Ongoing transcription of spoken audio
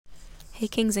Hey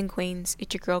kings and queens,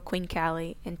 it's your girl Queen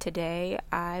Callie, and today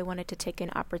I wanted to take an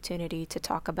opportunity to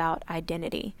talk about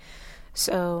identity.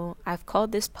 So I've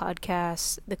called this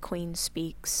podcast The Queen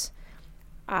Speaks.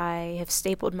 I have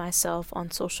stapled myself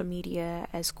on social media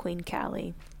as Queen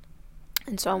Callie,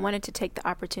 and so I wanted to take the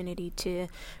opportunity to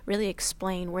really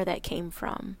explain where that came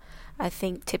from. I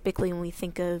think typically when we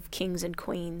think of kings and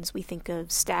queens, we think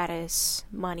of status,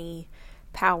 money,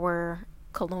 power,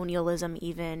 colonialism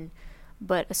even,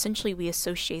 but essentially we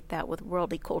associate that with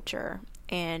worldly culture.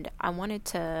 And I wanted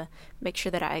to make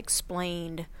sure that I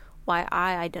explained why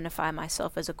I identify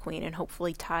myself as a queen and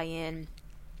hopefully tie in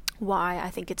why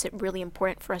I think it's really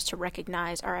important for us to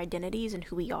recognize our identities and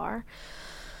who we are,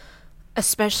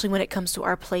 especially when it comes to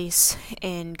our place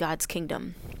in God's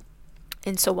kingdom.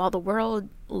 And so while the world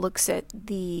looks at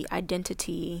the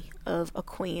identity of a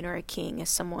queen or a king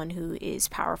as someone who is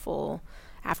powerful,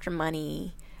 after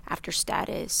money, after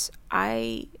status,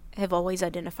 I have always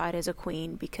identified as a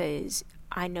queen because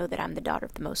I know that I'm the daughter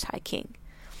of the Most High King.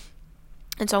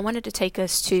 And so I wanted to take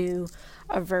us to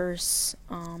a verse,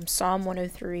 Psalm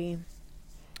 103,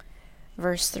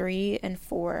 verse 3 and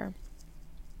 4.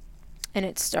 And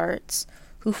it starts,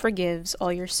 "Who forgives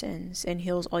all your sins and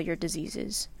heals all your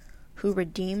diseases, who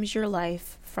redeems your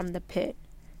life from the pit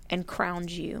and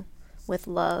crowns you with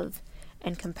love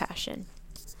and compassion."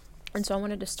 And so I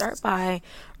wanted to start by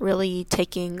really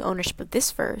taking ownership of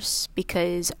this verse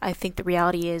because I think the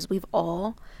reality is we've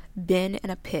all been in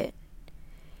a pit,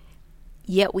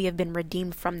 yet we have been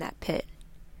redeemed from that pit.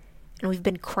 And we've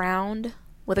been crowned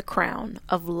with a crown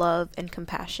of love and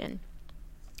compassion.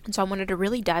 And so I wanted to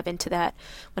really dive into that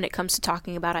when it comes to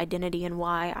talking about identity and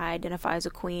why I identify as a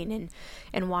queen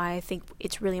and why I think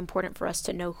it's really important for us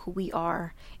to know who we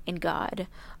are in God.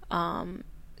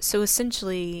 So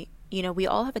essentially, we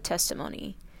all have a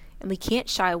testimony, and we can't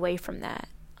shy away from that.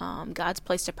 God's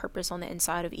placed a purpose on the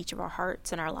inside of each of our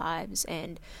hearts and our lives,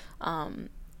 and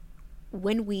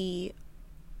when we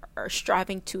are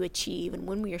striving to achieve and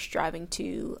when we are striving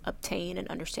to obtain an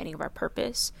understanding of our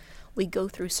purpose, we go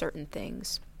through certain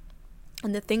things.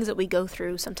 And the things that we go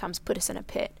through sometimes put us in a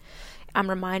pit. I'm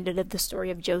reminded of the story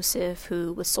of Joseph,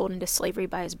 who was sold into slavery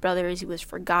by his brothers. He was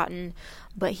forgotten,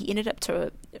 but he ended up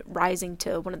rising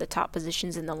to one of the top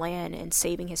positions in the land and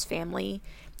saving his family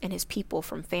and his people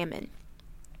from famine.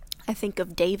 I think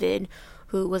of David,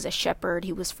 who was a shepherd.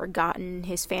 He was forgotten.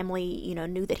 His family,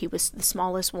 knew that he was the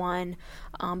smallest one,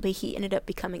 but he ended up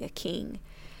becoming a king.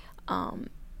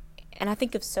 And I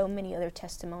think of so many other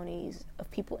testimonies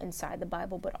of people inside the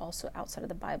Bible, but also outside of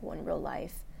the Bible in real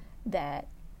life that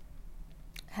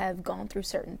have gone through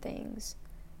certain things.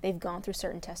 They've gone through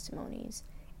certain testimonies,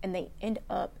 and they end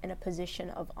up in a position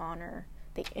of honor.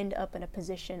 They end up in a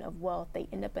position of wealth. They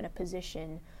end up in a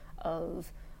position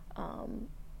of,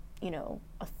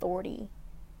 authority.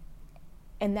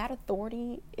 And that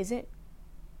authority isn't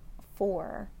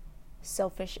for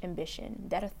selfish ambition.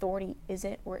 That authority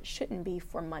isn't, or it shouldn't be,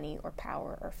 for money or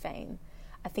power or fame.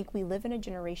 I think we live in a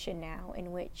generation now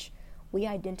in which we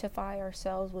identify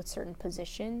ourselves with certain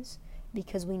positions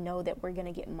because we know that we're going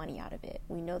to get money out of it.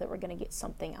 We know that we're going to get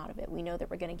something out of it. We know that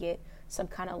we're going to get some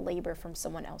kind of labor from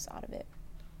someone else out of it.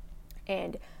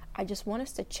 And I just want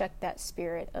us to check that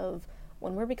spirit of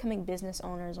when we're becoming business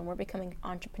owners, when we're becoming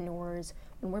entrepreneurs,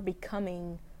 when we're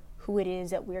becoming who it is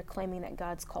that we're claiming that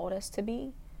God's called us to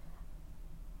be.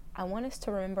 I want us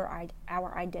to remember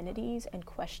our identities and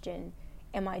question,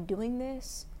 am I doing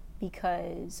this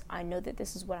because I know that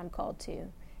this is what I'm called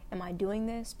to? Am I doing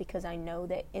this because I know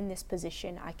that in this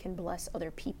position I can bless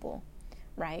other people,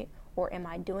 right? Or am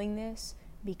I doing this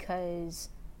because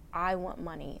I want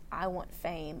money, I want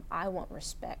fame, I want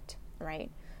respect,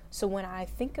 right? So when I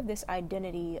think of this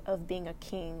identity of being a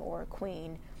king or a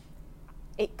queen,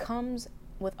 it comes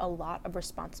with a lot of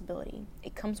responsibility.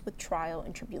 It comes with trial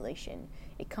and tribulation.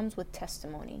 It comes with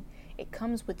testimony. It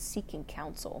comes with seeking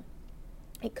counsel.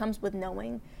 It comes with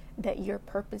knowing that your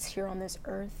purpose here on this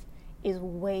earth is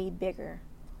way bigger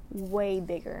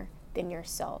than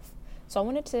yourself. So I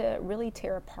wanted to really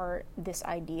tear apart this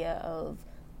idea of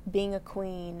being a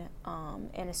queen,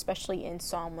 and especially in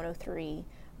Psalm 103,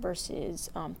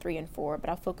 verses 3 and 4, but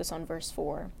I'll focus on verse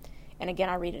 4. And again,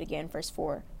 I'll read it again, verse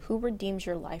 4. "Who redeems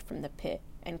your life from the pit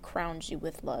and crowns you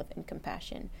with love and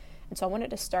compassion." And so I wanted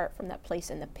to start from that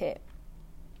place in the pit.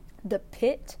 The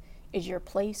pit is your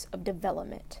place of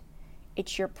development.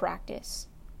 It's your practice,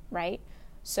 right?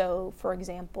 So, for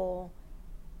example,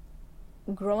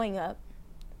 growing up,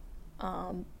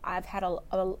 I've had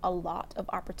a lot of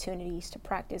opportunities to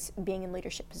practice being in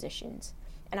leadership positions.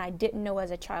 And I didn't know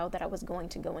as a child that I was going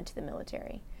to go into the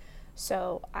military.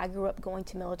 So I grew up going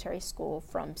to military school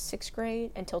from 6th grade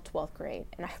until 12th grade.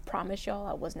 And I promise y'all,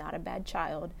 I was not a bad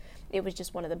child. It was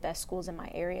just one of the best schools in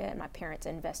my area, and my parents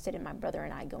invested in my brother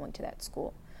and I going to that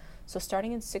school. So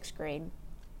starting in 6th grade,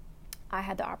 I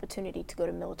had the opportunity to go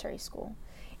to military school.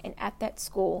 And at that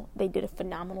school, they did a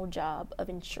phenomenal job of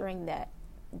ensuring that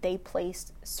they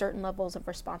placed certain levels of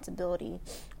responsibility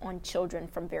on children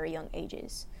from very young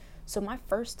ages. So my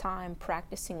first time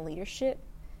practicing leadership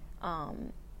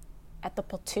at the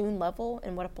platoon level,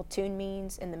 and what a platoon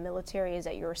means in the military is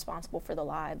that you're responsible for the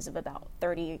lives of about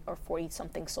 30 or 40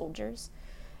 something soldiers.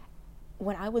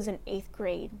 When I was in 8th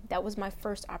grade, that was my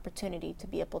first opportunity to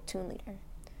be a platoon leader.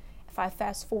 If I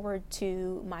fast forward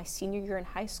to my senior year in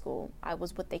high school, I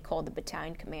was what they call the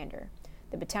battalion commander.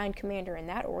 The battalion commander in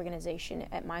that organization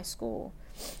at my school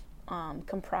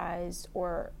comprised,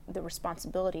 or the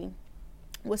responsibility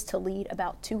was to lead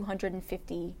about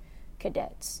 250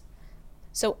 cadets.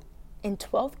 So in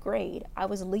 12th grade, I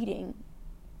was leading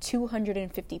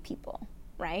 250 people,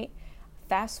 right?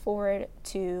 Fast forward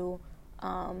to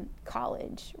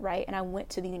college, right? And I went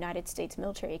to the United States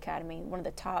Military Academy, one of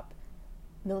the top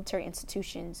military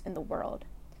institutions in the world.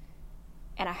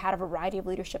 And I had a variety of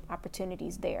leadership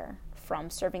opportunities there,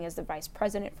 from serving as the vice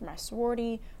president for my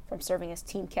sorority, from serving as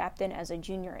team captain as a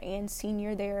junior and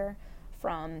senior there,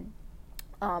 from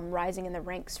rising in the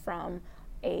ranks from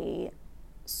a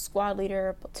squad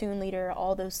leader, platoon leader,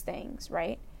 all those things,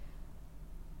 right?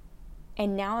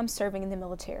 And now I'm serving in the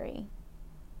military,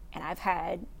 and I've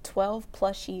had 12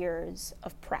 plus years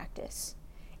of practice.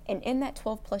 And in that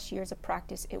 12 plus years of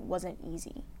practice, it wasn't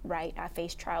easy, right? I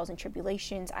faced trials and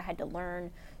tribulations. I had to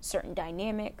learn certain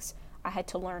dynamics. I had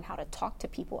to learn how to talk to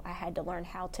people. I had to learn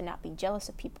how to not be jealous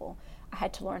of people. I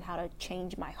had to learn how to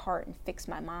change my heart and fix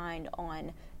my mind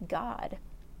on God,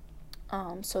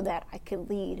 so that I could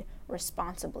lead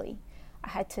responsibly. I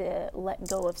had to let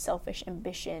go of selfish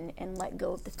ambition and let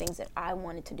go of the things that I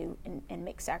wanted to do, and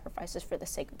make sacrifices for the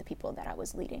sake of the people that I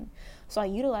was leading. So I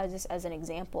utilize this as an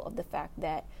example of the fact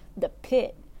that the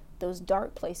pit, those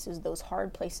dark places, those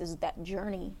hard places, that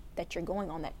journey that you're going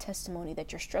on, that testimony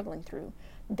that you're struggling through,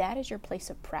 that is your place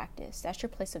of practice. That's your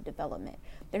place of development.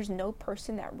 There's no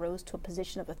person that rose to a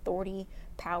position of authority,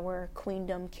 power,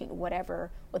 queendom, king,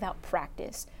 whatever, without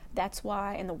practice. That's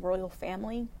why in the royal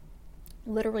family,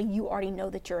 literally, you already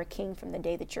know that you're a king from the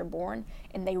day that you're born,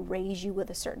 and they raise you with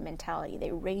a certain mentality.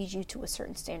 They raise you to a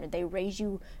certain standard. They raise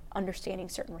you understanding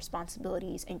certain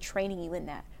responsibilities and training you in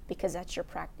that, because that's your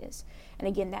practice. And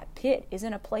again, that pit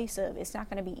isn't a place of, it's not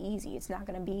going to be easy. It's not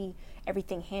going to be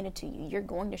everything handed to you. You're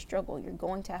going to struggle. You're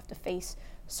going to have to face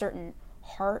certain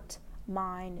heart,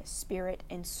 mind, spirit,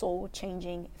 and soul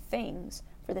changing things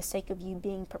for the sake of you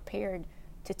being prepared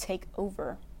to take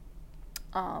over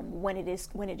when it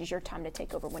is your time to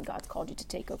take over, when God's called you to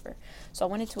take over. So I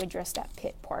wanted to address that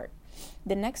pit part.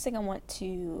 The next thing I want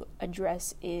to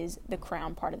address is the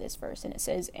crown part of this verse, and it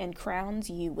says, "And crowns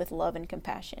you with love and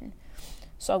compassion."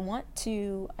 So I want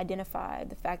to identify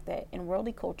the fact that in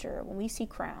worldly culture, when we see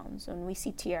crowns, when we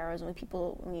see tiaras, when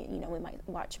we might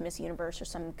watch Miss Universe or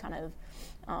some kind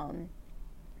of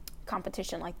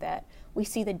competition like that, we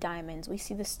see the diamonds, we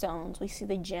see the stones, we see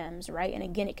the gems, right? And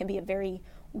again, it can be a very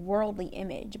worldly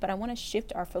image, but I want to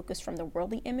shift our focus from the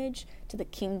worldly image to the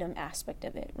kingdom aspect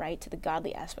of it, right? To the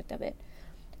godly aspect of it.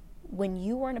 When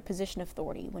you are in a position of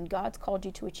authority, when God's called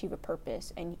you to achieve a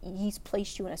purpose and He's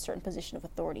placed you in a certain position of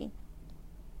authority,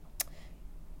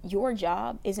 your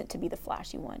job isn't to be the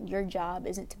flashy one. Your job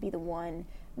isn't to be the one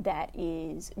that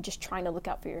is just trying to look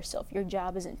out for yourself. Your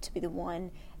job isn't to be the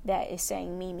one that is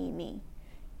saying me, me, me.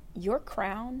 Your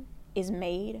crown is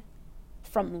made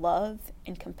from love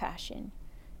and compassion.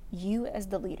 You as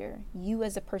the leader, you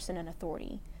as a person in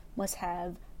authority, must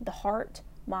have the heart,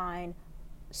 mind,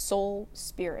 soul,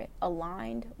 spirit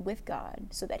aligned with God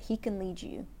so that He can lead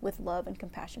you with love and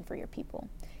compassion for your people.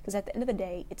 Because at the end of the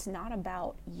day, it's not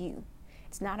about you.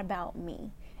 It's not about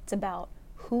me. It's about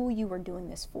who you are doing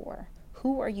this for.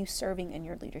 Who are you serving in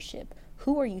your leadership?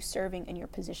 Who are you serving in your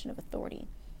position of authority?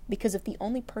 Because if the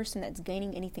only person that's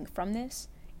gaining anything from this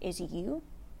is you,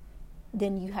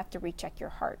 then you have to recheck your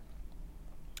heart.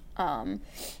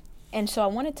 And so I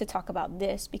wanted to talk about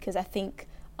this because I think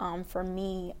for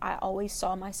me, I always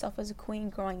saw myself as a queen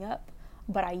growing up,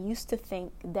 but I used to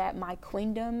think that my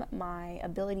queendom, my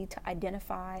ability to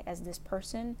identify as this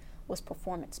person was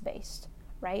performance-based,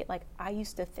 right? Like I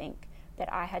used to think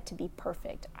that I had to be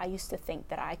perfect. I used to think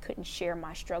that I couldn't share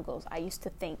my struggles. I used to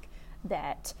think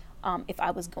that if I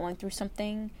was going through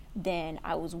something, then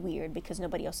I was weird because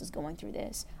nobody else is going through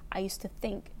this. I used to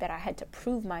think that I had to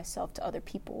prove myself to other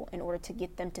people in order to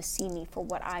get them to see me for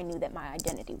what I knew that my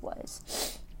identity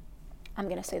was. I'm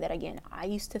going to say that again. I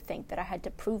used to think that I had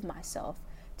to prove myself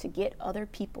to get other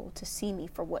people to see me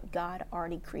for what God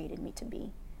already created me to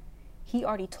be. He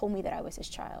already told me that I was his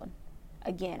child.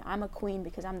 Again, I'm a queen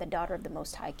because I'm the daughter of the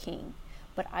Most High King.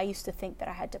 But I used to think that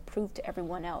I had to prove to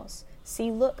everyone else,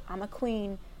 see, look, I'm a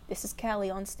queen. This is Callie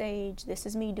on stage. This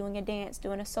is me doing a dance,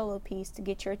 doing a solo piece to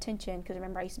get your attention. Because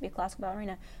remember, I used to be a classical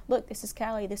ballerina. Look, this is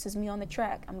Callie. This is me on the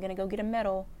track. I'm going to go get a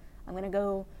medal.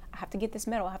 I have to get this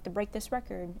medal. I have to break this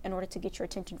record in order to get your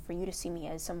attention, for you to see me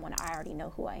as someone I already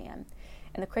know who I am.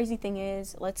 And the crazy thing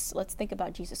is, let's think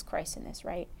about Jesus Christ in this,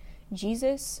 right?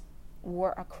 Jesus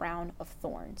wore a crown of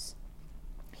thorns.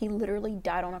 He literally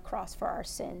died on a cross for our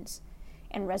sins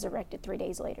and resurrected 3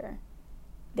 days later.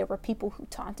 There were people who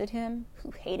taunted him,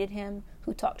 who hated him,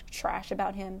 who talked trash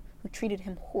about him, who treated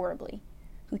him horribly.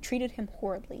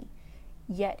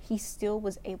 Yet he still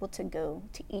was able to go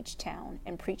to each town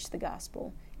and preach the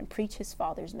gospel and preach his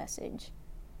Father's message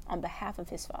on behalf of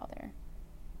his Father,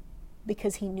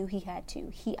 because he knew he had to.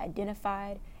 He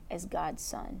identified as God's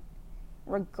son,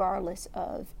 regardless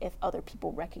of if other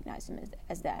people recognized him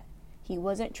as that. He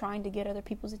wasn't trying to get other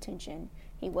people's attention.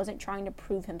 He wasn't trying to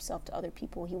prove himself to other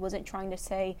people. He wasn't trying to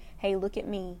say, hey, look at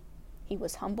me. He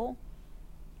was humble.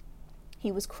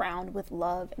 He was crowned with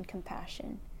love and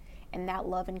compassion. And that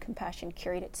love and compassion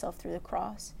carried itself through the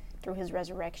cross, through his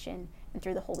resurrection, and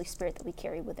through the Holy Spirit that we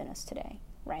carry within us today,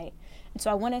 right? And so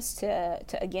I want us to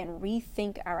again,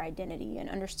 rethink our identity and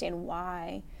understand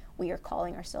why we are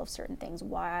calling ourselves certain things,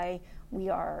 why we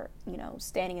are,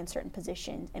 standing in certain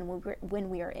positions. And when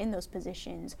we are in those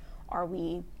positions, are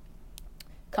we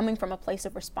coming from a place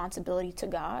of responsibility to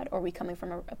God, or are we coming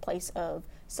from a place of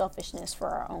selfishness for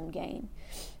our own gain?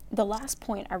 The last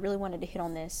point I really wanted to hit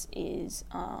on this is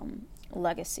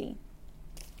legacy.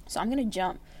 So I'm going to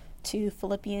jump to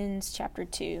Philippians chapter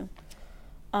 2,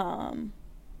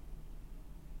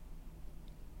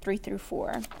 3 through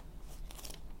 4.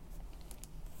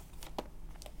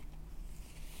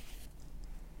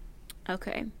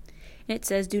 Okay. And it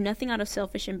says, do nothing out of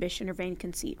selfish ambition or vain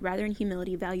conceit. Rather, in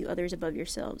humility, value others above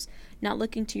yourselves, not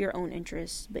looking to your own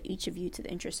interests, but each of you to the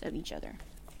interests of each other.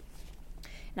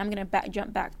 And I'm going to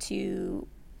jump back to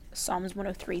Psalms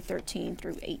 103, 13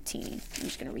 through 18. I'm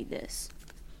just going to read this.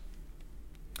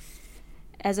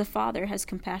 As a father has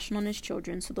compassion on his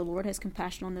children, so the Lord has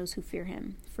compassion on those who fear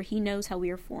him. For he knows how we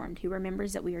are formed. He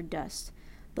remembers that we are dust.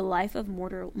 The life of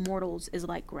mortals is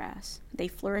like grass. They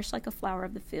flourish like a flower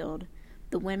of the field.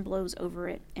 The wind blows over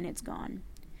it, and it's gone.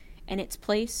 And its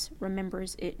place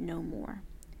remembers it no more.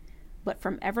 But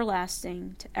from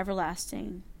everlasting to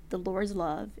everlasting, the Lord's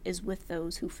love is with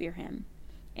those who fear him,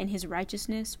 and his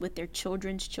righteousness with their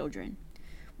children's children,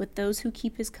 with those who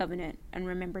keep his covenant and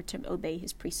remember to obey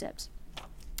his precepts.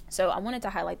 So I wanted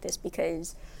to highlight this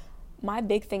because my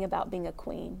big thing about being a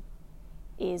queen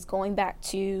is going back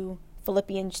to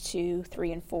Philippians 2,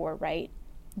 3, and 4, right?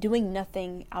 Doing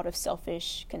nothing out of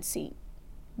selfish conceit,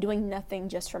 doing nothing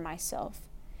just for myself.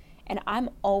 And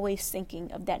I'm always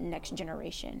thinking of that next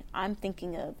generation. I'm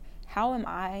thinking of, how am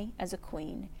I as a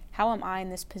queen? How am I in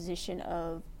this position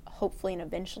of hopefully and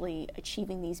eventually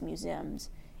achieving these museums,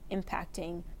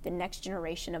 impacting the next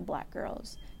generation of Black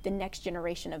girls, the next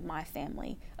generation of my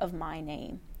family, of my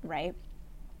name, right?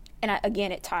 And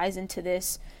again, it ties into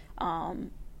this,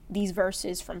 these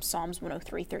verses from Psalms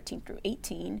 103, 13 through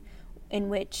 18, in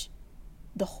which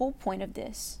the whole point of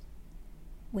this,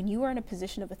 when you are in a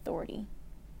position of authority,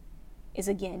 is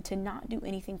again to not do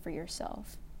anything for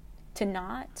yourself, to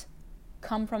not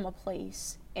come from a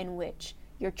place in which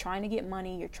you're trying to get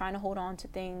money, you're trying to hold on to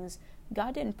things.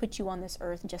 God didn't put you on this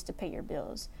earth just to pay your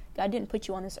bills. God didn't put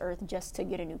you on this earth just to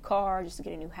get a new car, just to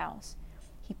get a new house.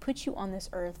 He put you on this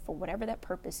earth for whatever that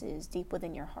purpose is deep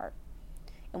within your heart.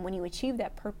 And when you achieve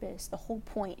that purpose, the whole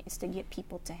point is to get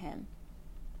people to him.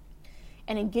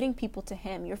 And in getting people to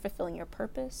him, you're fulfilling your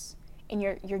purpose, and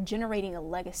you're generating a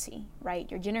legacy, right?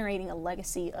 You're generating a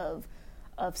legacy of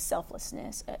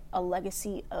selflessness, a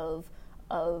legacy of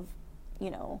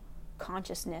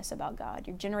consciousness about God.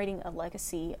 You're generating a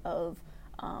legacy of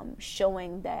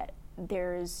showing that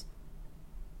there's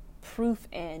proof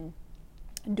in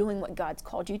doing what God's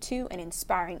called you to and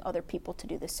inspiring other people to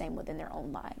do the same within their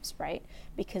own lives, right?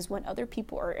 Because when other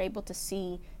people are able to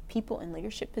see people in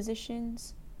leadership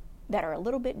positions that are a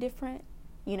little bit different,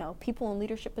 people in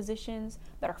leadership positions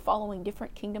that are following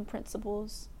different kingdom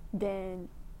principles than,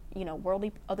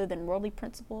 worldly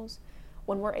principles,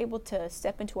 when we're able to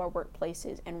step into our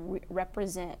workplaces and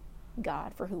represent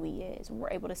God for who he is, and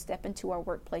we're able to step into our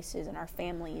workplaces and our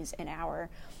families and our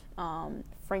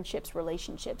friendships,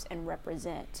 relationships, and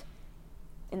represent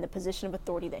in the position of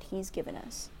authority that he's given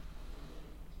us,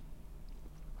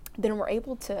 then we're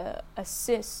able to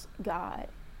assist God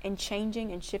in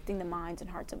changing and shifting the minds and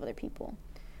hearts of other people.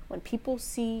 When people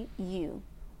see you,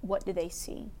 what do they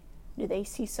see? Do they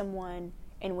see someone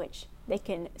in which they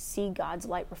can see God's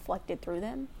light reflected through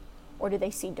them? Or do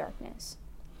they see darkness?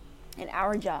 And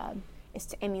our job is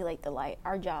to emulate the light.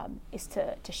 Our job is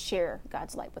to share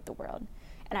God's light with the world.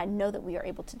 And I know that we are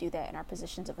able to do that in our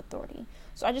positions of authority.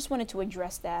 So I just wanted to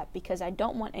address that because I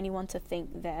don't want anyone to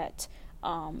think that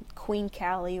Queen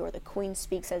Callie or the Queen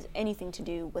Speaks has anything to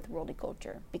do with worldly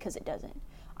culture, because it doesn't.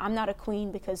 I'm not a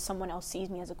queen because someone else sees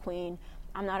me as a queen.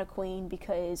 I'm not a queen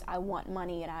because I want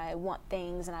money and I want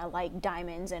things and I like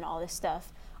diamonds and all this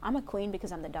stuff. I'm a queen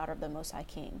because I'm the daughter of the Most High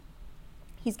King.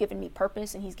 He's given me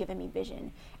purpose and he's given me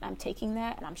vision. And I'm taking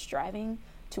that and I'm striving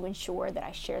to ensure that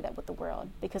I share that with the world,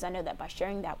 because I know that by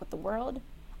sharing that with the world,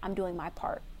 I'm doing my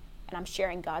part and I'm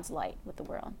sharing God's light with the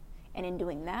world. And in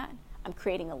doing that, I'm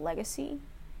creating a legacy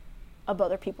of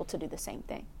other people to do the same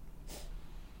thing.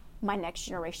 My next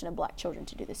generation of Black children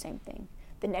to do the same thing.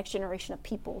 The next generation of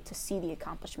people to see the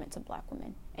accomplishments of Black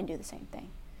women and do the same thing.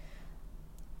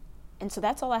 And so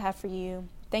that's all I have for you.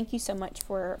 Thank you so much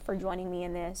for joining me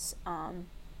in this. And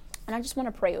I just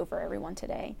want to pray over everyone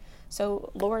today.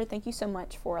 So, Lord, thank you so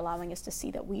much for allowing us to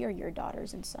see that we are your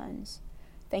daughters and sons.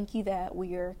 Thank you that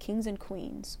we are kings and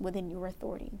queens within your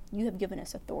authority. You have given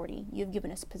us authority. You have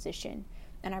given us position.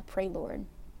 And I pray, Lord,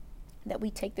 that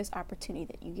we take this opportunity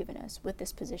that you've given us with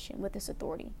this position, with this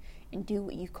authority, and do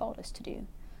what you've called us to do.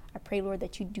 I pray, Lord,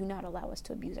 that you do not allow us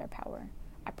to abuse our power.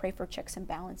 I pray for checks and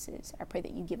balances. I pray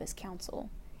that you give us counsel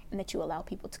and that you allow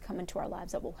people to come into our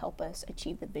lives that will help us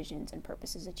achieve the visions and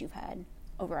purposes that you've had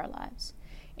over our lives.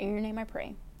 In your name I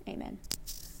pray. Amen.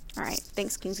 All right.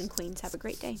 Thanks, kings and queens. Have a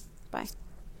great day. Bye.